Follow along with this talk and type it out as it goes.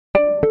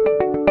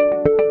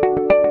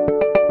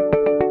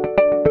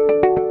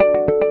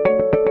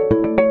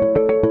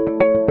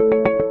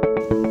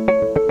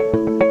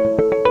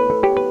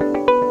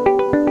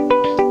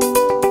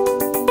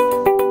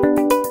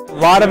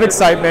lot of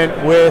excitement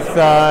with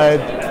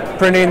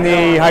printing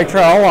the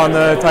Hytrel on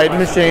the Titan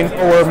machine.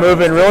 We're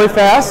moving really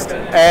fast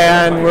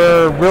and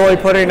we're really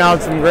putting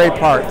out some great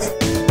parts.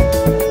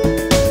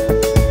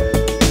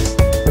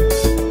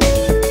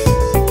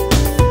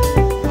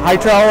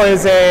 Hytrel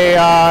is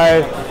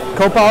a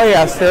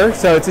copolyester,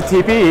 so it's a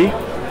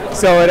TPE,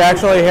 so it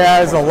actually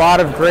has a lot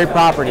of great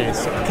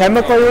properties.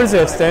 Chemically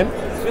resistant,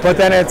 but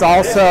then it's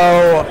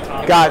also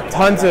got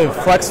tons of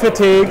flex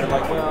fatigue,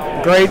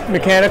 great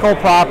mechanical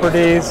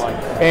properties,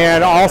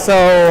 and also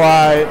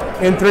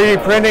in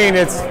 3D printing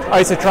it's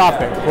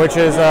isotropic, which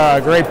is a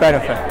great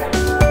benefit.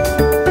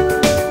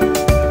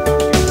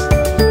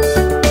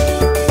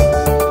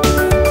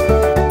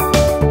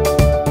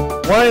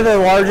 One of the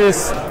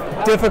largest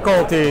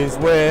difficulties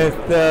with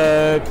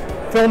the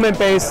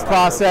filament-based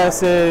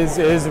processes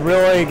is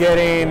really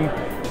getting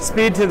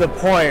speed to the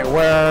point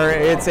where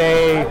it's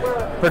a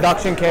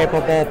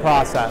production-capable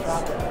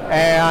process.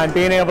 And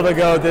being able to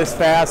go this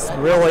fast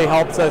really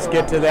helps us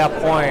get to that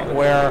point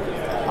where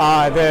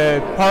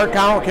the part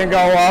count can go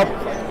up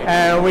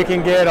and we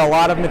can get a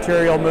lot of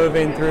material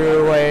moving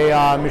through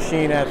a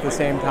machine at the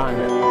same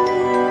time.